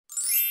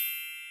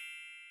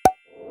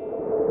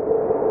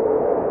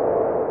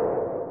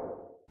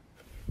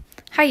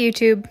Hi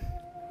YouTube,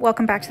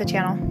 welcome back to the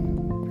channel.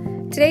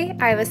 Today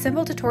I have a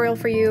simple tutorial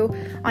for you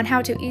on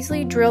how to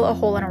easily drill a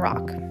hole in a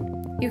rock.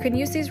 You can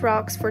use these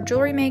rocks for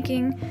jewelry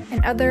making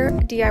and other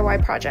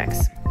DIY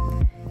projects.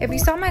 If you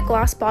saw my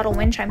glass bottle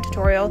wind chime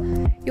tutorial,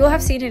 you will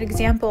have seen an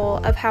example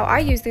of how I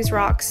use these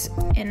rocks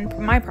in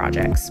my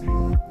projects.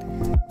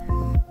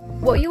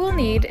 What you will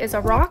need is a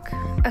rock,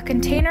 a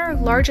container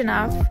large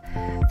enough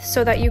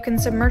so that you can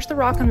submerge the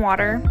rock in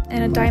water,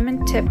 and a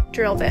diamond tip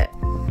drill bit,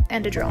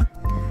 and a drill.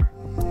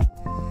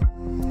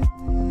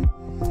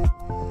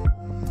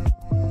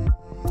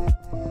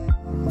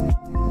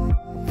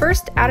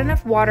 First, add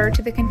enough water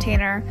to the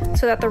container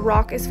so that the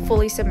rock is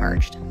fully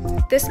submerged.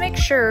 This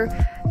makes sure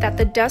that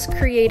the dust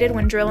created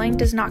when drilling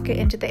does not get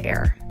into the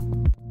air.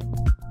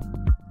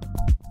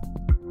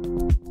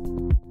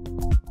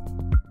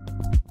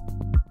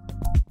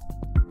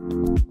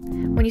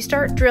 When you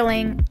start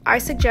drilling, I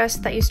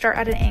suggest that you start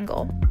at an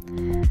angle.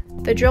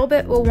 The drill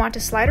bit will want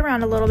to slide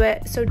around a little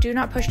bit, so do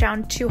not push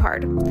down too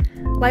hard.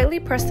 Lightly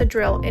press the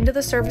drill into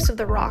the surface of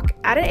the rock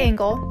at an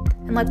angle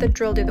and let the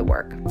drill do the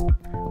work.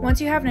 Once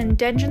you have an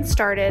indention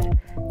started,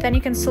 then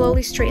you can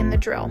slowly straighten the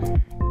drill.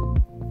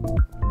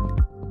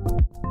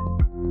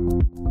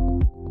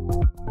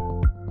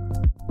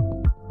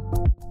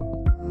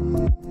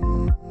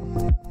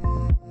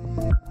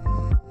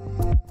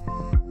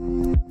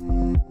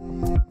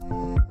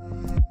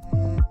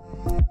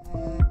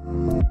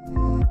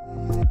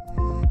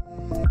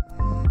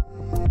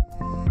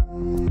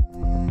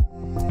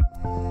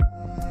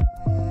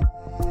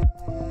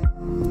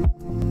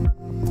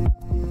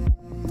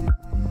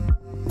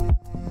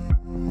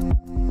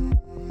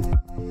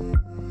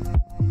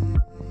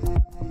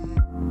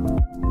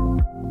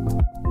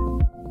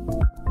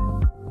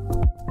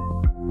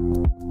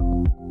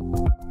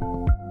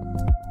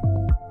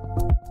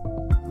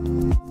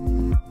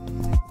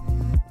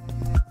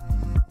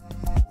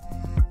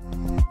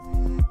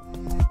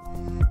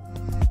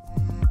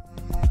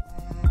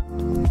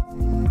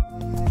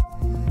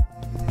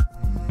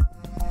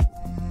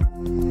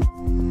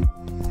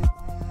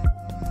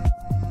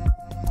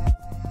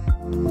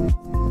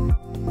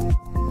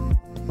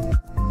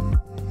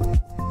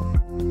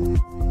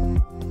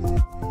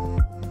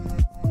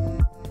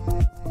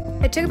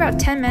 It took about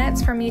 10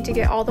 minutes for me to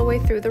get all the way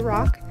through the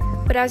rock,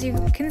 but as you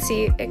can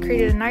see, it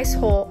created a nice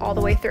hole all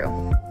the way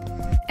through.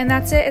 And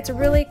that's it. It's a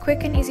really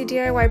quick and easy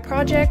DIY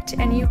project,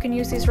 and you can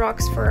use these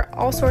rocks for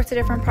all sorts of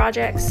different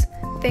projects.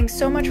 Thanks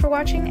so much for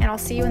watching, and I'll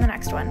see you in the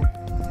next one.